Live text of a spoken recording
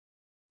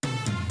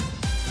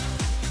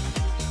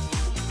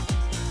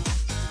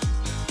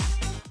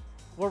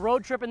We're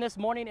road tripping this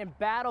morning in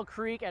Battle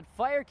Creek at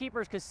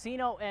Firekeepers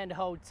Casino and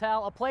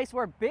Hotel, a place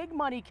where big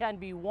money can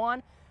be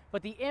won,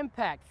 but the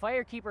impact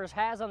Firekeepers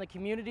has on the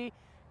community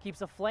keeps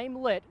a flame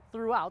lit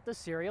throughout the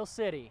Cereal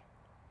City.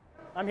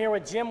 I'm here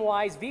with Jim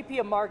Wise, VP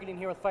of Marketing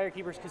here with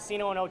Firekeepers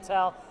Casino and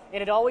Hotel,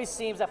 and it always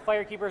seems that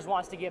Firekeepers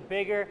wants to get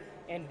bigger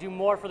and do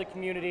more for the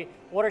community.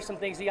 What are some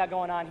things you got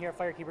going on here at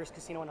Firekeepers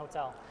Casino and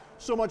Hotel?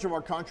 So much of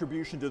our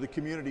contribution to the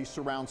community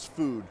surrounds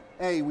food.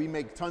 We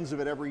make tons of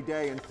it every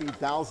day and feed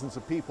thousands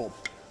of people.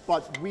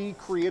 But we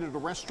created a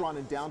restaurant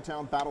in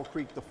downtown Battle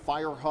Creek, the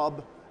Fire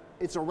Hub.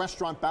 It's a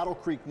restaurant Battle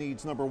Creek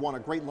needs, number one, a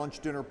great lunch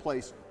dinner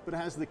place, but it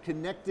has the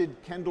connected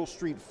Kendall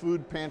Street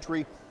Food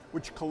Pantry,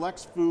 which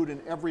collects food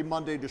and every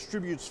Monday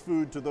distributes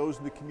food to those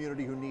in the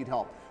community who need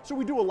help. So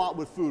we do a lot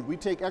with food. We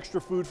take extra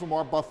food from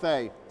our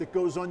buffet that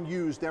goes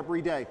unused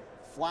every day,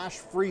 flash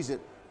freeze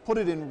it, put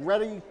it in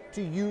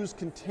ready-to-use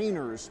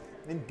containers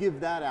and give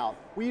that out.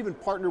 We even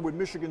partner with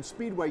Michigan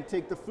Speedway,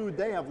 take the food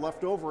they have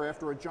left over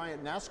after a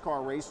giant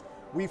NASCAR race.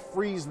 We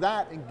freeze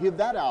that and give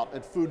that out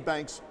at food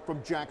banks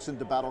from Jackson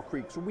to Battle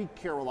Creek. So we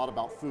care a lot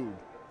about food.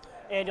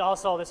 And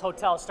also this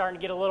hotel is starting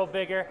to get a little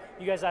bigger.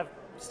 You guys have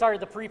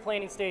started the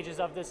pre-planning stages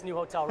of this new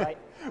hotel, right?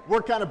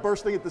 We're kind of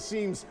bursting at the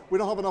seams. We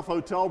don't have enough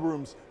hotel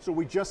rooms, so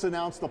we just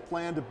announced a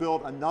plan to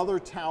build another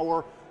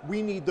tower.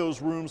 We need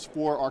those rooms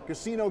for our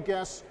casino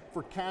guests,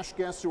 for cash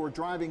guests who are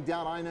driving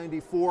down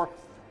I-94,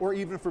 or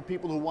even for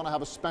people who want to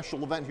have a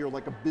special event here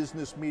like a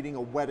business meeting,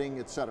 a wedding,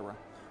 etc.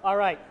 All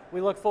right,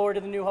 we look forward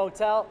to the new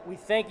hotel. We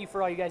thank you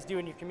for all you guys do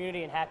in your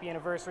community, and happy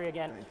anniversary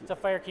again to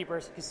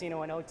Firekeepers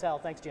Casino and Hotel.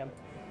 Thanks, Jim.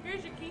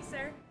 Here's your key,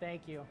 sir.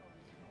 Thank you.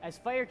 As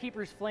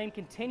Firekeepers' flame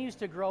continues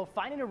to grow,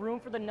 finding a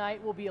room for the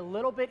night will be a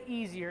little bit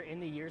easier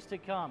in the years to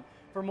come.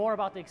 For more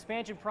about the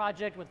expansion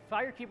project with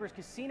Firekeepers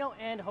Casino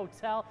and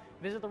Hotel,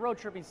 visit the road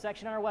tripping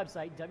section on our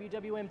website,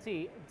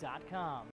 WWMT.com.